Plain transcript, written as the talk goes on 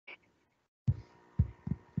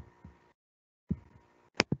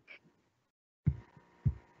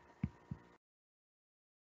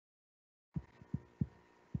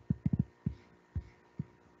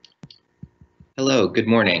Hello, good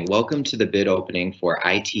morning. Welcome to the bid opening for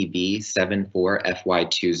ITB 74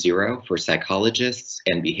 FY20 for psychologists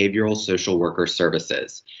and behavioral social worker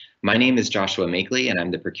services. My name is Joshua Makeley, and I'm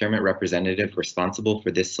the procurement representative responsible for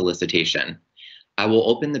this solicitation. I will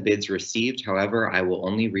open the bids received. However, I will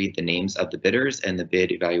only read the names of the bidders and the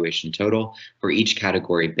bid evaluation total for each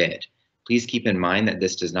category bid. Please keep in mind that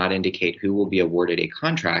this does not indicate who will be awarded a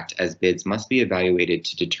contract, as bids must be evaluated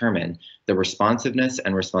to determine the responsiveness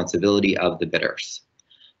and responsibility of the bidders.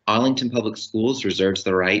 Arlington Public Schools reserves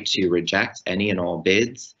the right to reject any and all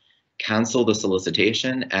bids, cancel the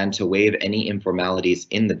solicitation, and to waive any informalities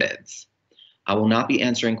in the bids. I will not be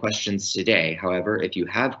answering questions today. However, if you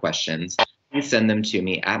have questions, please send them to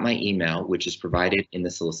me at my email, which is provided in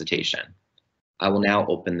the solicitation. I will now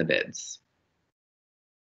open the bids.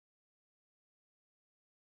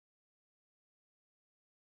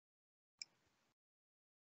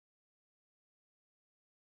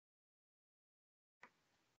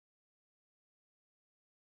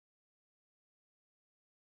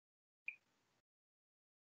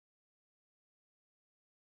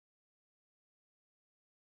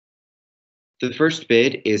 The first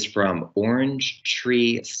bid is from Orange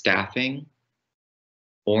Tree Staffing.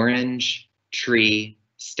 Orange Tree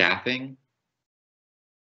Staffing.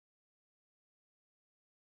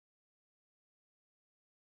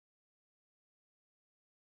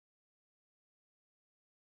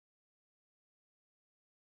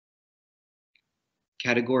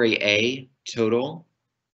 Category A, total,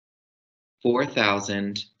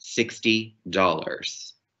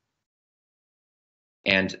 $4,060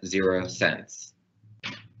 and 0 cents.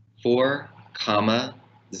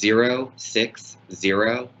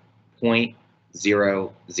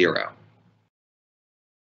 4,060.00.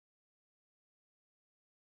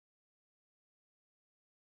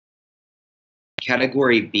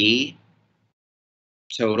 Category B,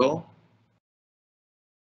 total,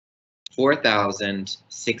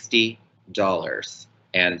 $4,060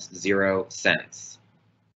 and 0 cents.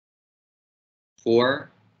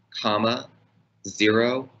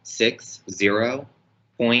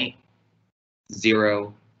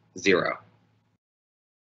 4,060.00.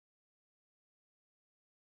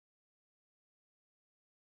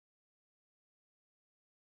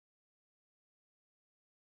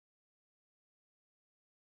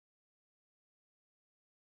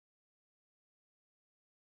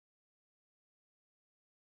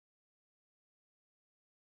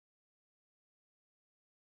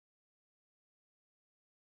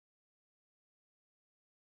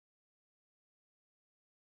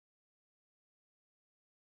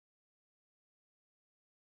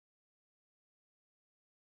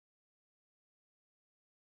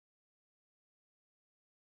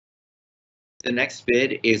 The next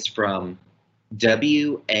bid is from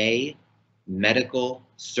WA Medical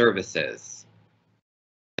Services.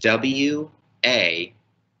 WA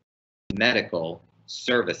Medical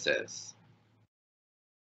Services.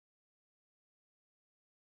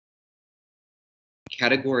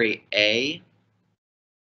 Category A,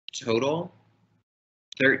 total,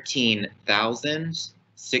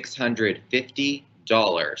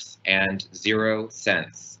 $13,650 and 0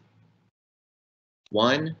 cents.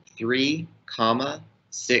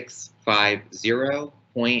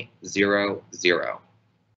 13,650.00.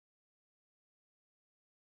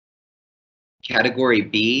 Category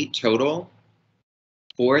B, total,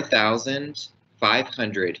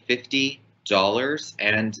 $4,550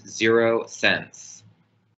 and 0 cents.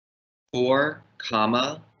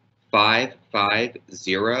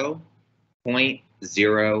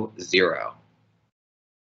 4,550.00.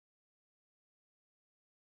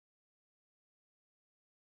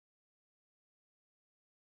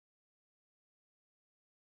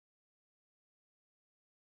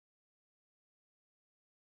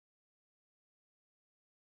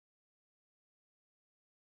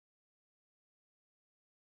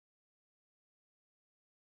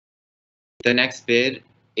 The next bid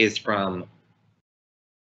is from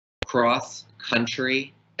Cross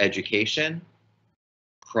Country Education.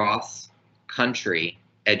 Cross Country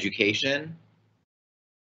Education.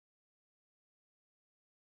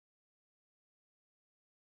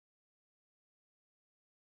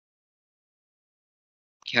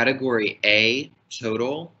 Category A,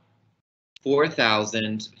 total,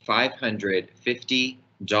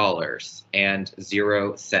 $4,550 and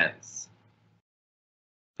 0 cents.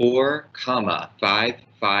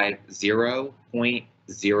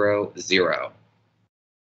 4,550.00.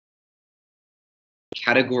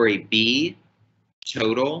 Category B,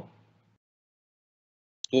 total,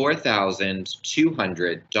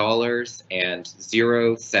 $4,200 and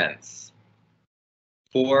 0 cents.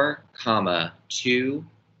 4,200.00.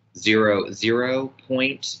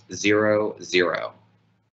 .00.00.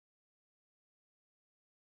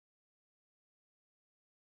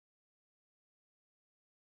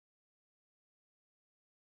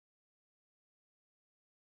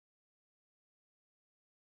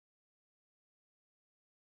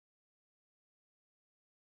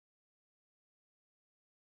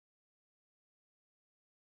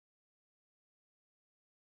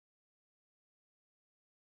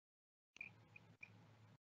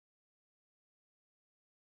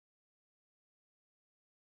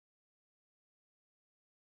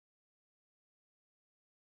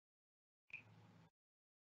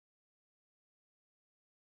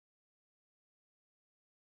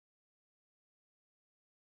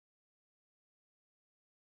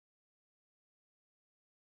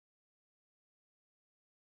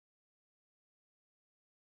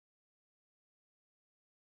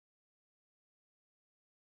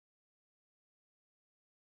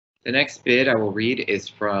 The next bid I will read is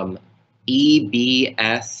from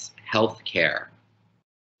EBS Healthcare.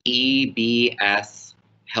 EBS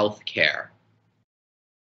Healthcare.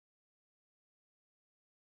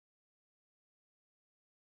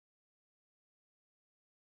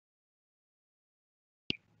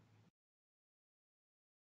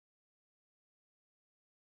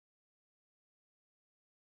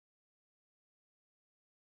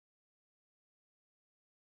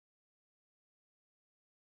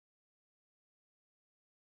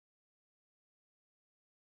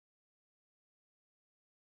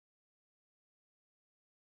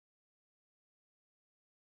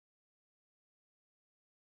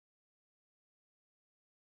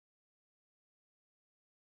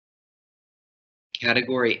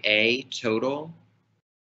 Category A total,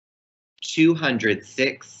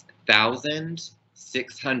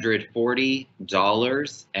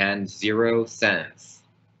 $206,640.00.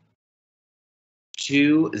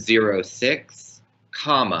 206,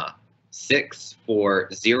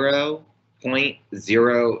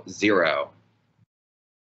 640.00.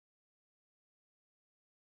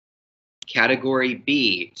 Category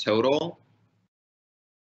B total,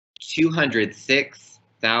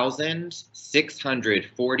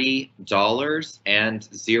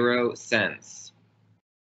 $206,640.00.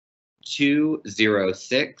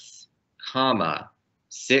 206,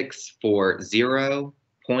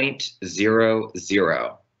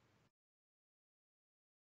 640.00.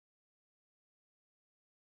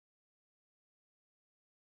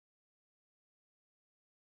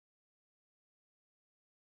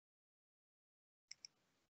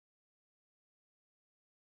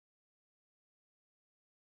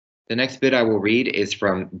 The next bid I will read is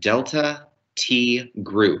from Delta T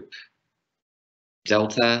Group.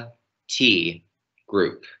 Delta T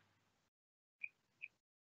Group.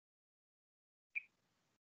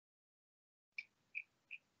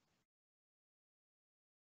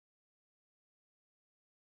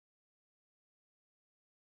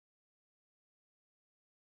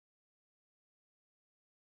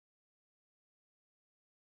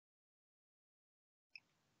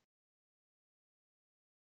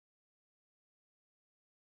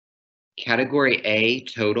 Category A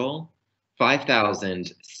total,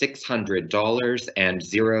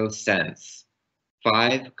 $5,600.00.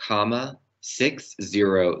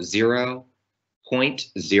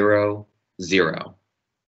 5,600.00.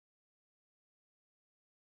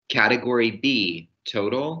 Category B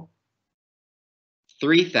total,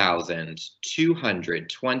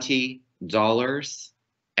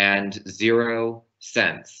 $3,220.00.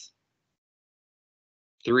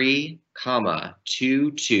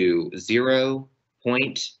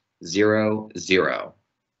 3,220.00.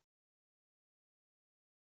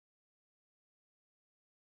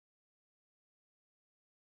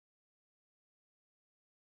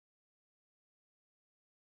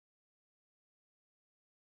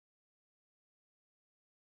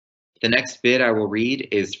 The next bid I will read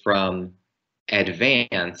is from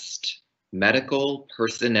Advanced Medical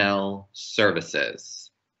Personnel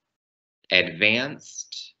Services.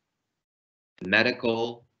 Advanced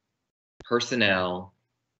Medical Personnel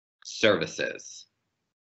Services.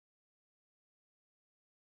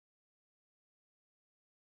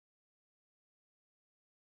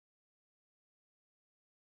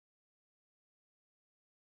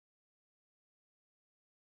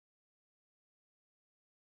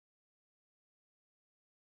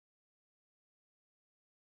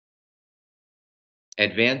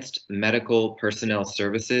 Advanced Medical Personnel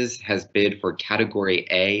Services has bid for Category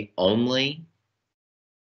A only.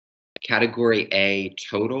 Category A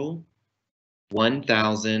total,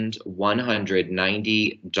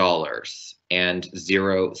 $1,190.00.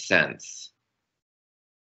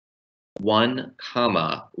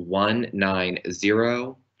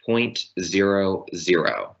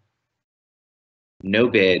 1,190.00. No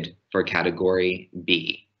bid for category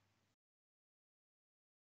B.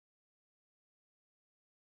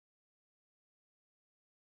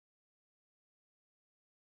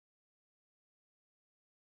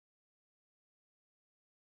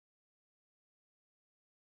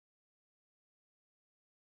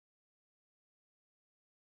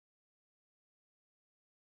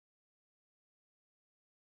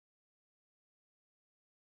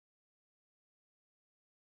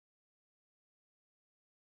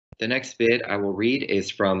 The next bid I will read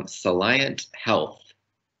is from Soliant Health.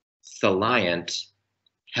 Soliant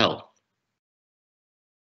Health.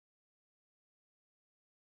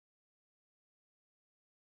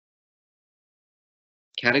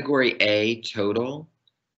 Category A total,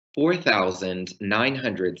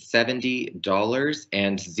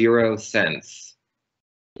 $4,970.00.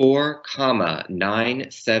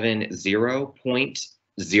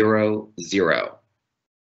 4,970.00.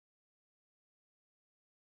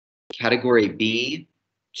 Category B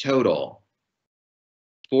total,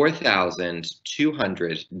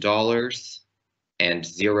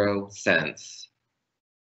 $4,200.00.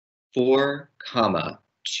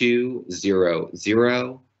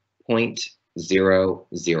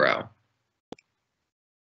 4,200.00.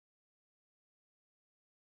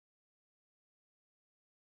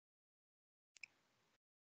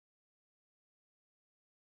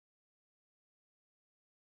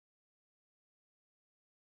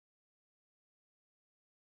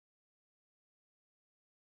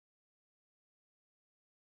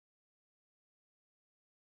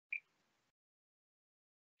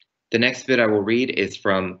 The next bid I will read is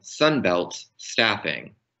from Sunbelt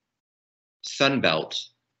Staffing. Sunbelt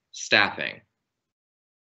Staffing.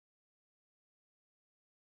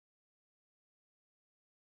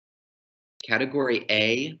 Category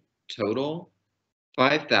A total,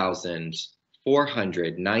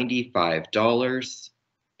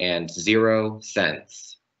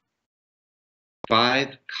 $5,495.00.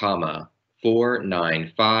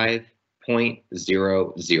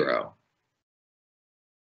 5,495.00.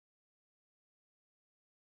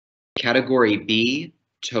 Category B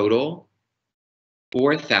total,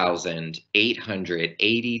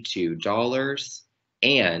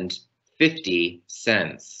 $4,882.50.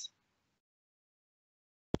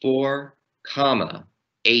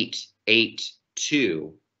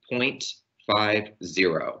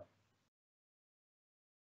 4,882.50.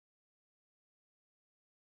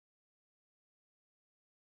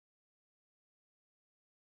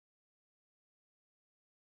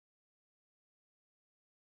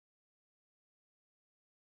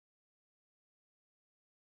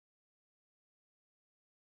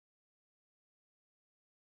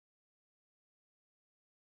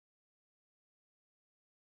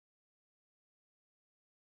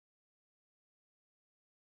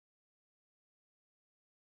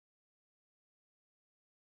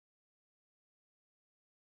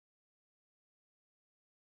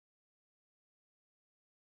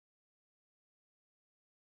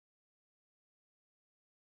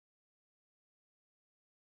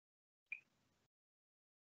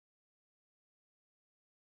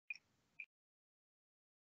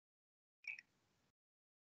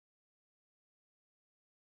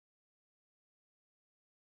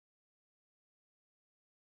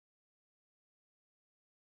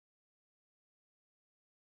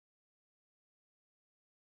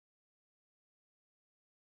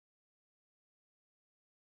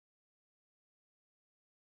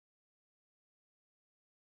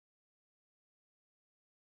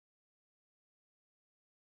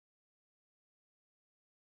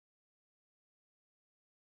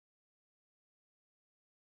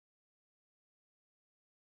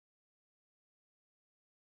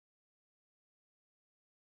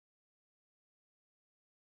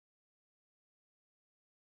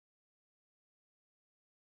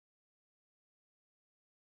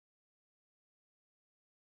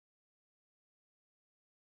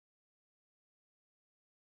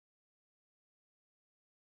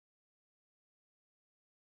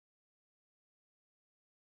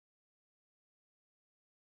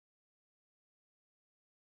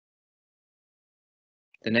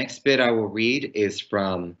 The next bid I will read is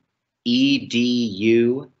from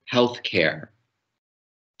EDU Healthcare.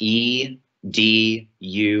 EDU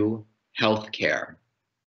Healthcare.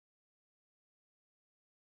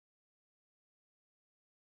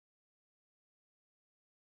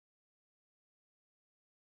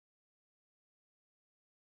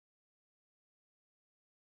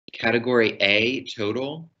 Category A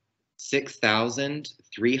total,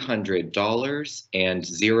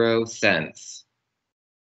 $6,300.00.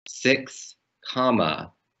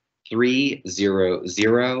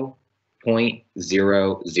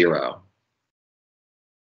 6,300.00.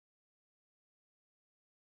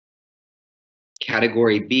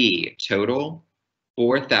 Category B, total,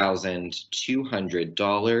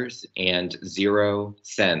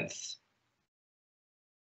 $4,200.00.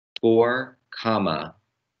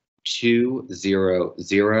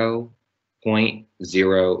 4,200.00.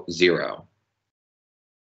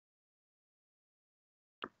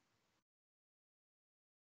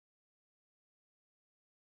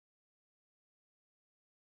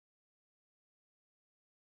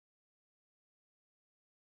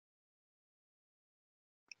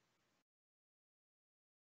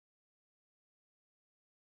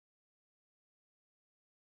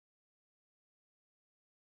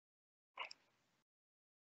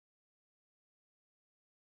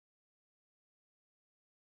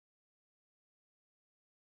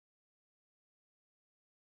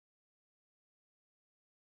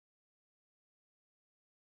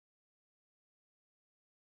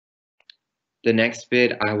 The next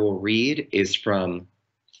bid I will read is from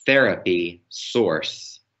Therapy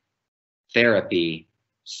Source. Therapy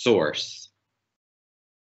Source.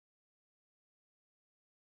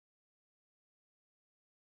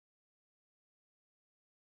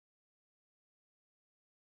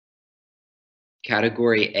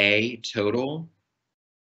 Category A, total,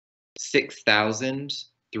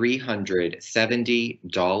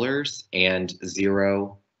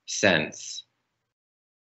 $6,370.00.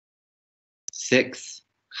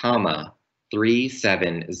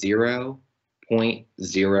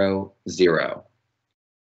 6,370.00.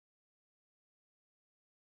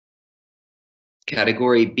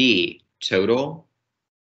 Category B, total,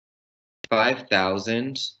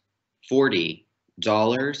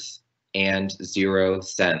 $5,040.00.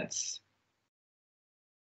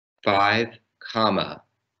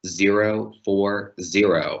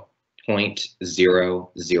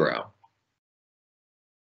 5,040.00.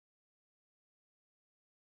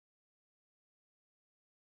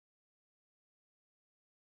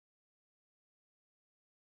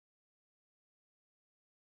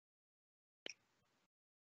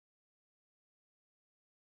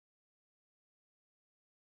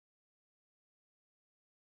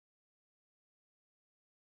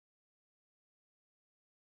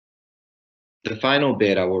 The final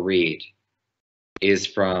bid I will read is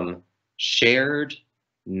from Shared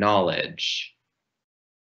Knowledge.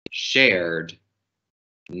 Shared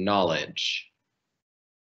Knowledge.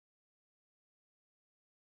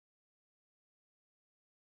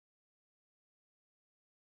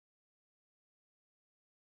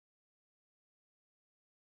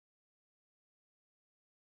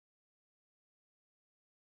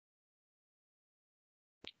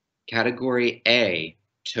 Category A,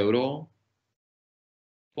 total,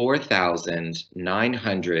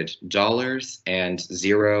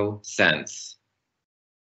 $4,900.00.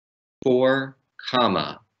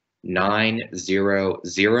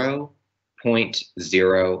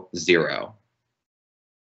 4,900.00.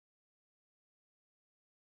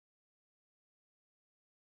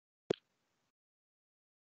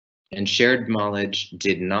 And Shared Knowledge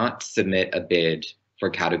did not submit a bid for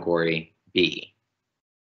category B.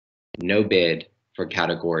 No bid for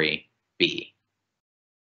category B.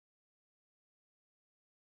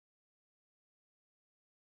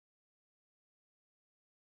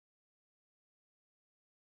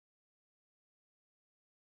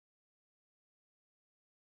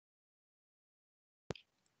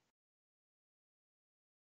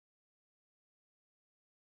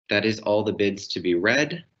 That is all the bids to be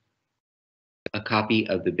read. A copy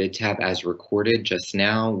of the bid tab as recorded just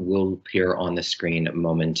now will appear on the screen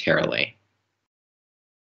momentarily.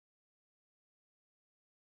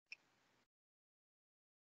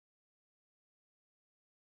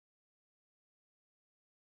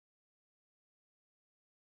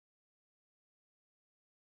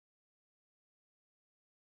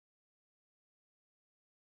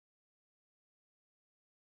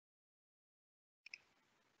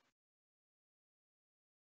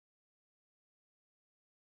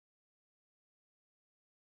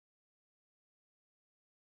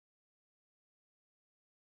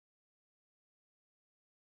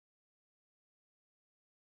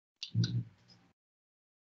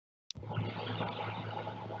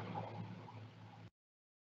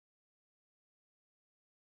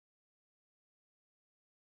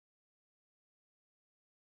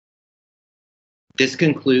 This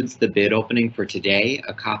concludes the bid opening for today.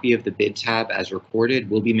 A copy of the bid tab as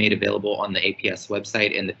recorded will be made available on the APS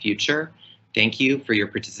website in the future. Thank you for your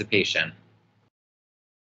participation.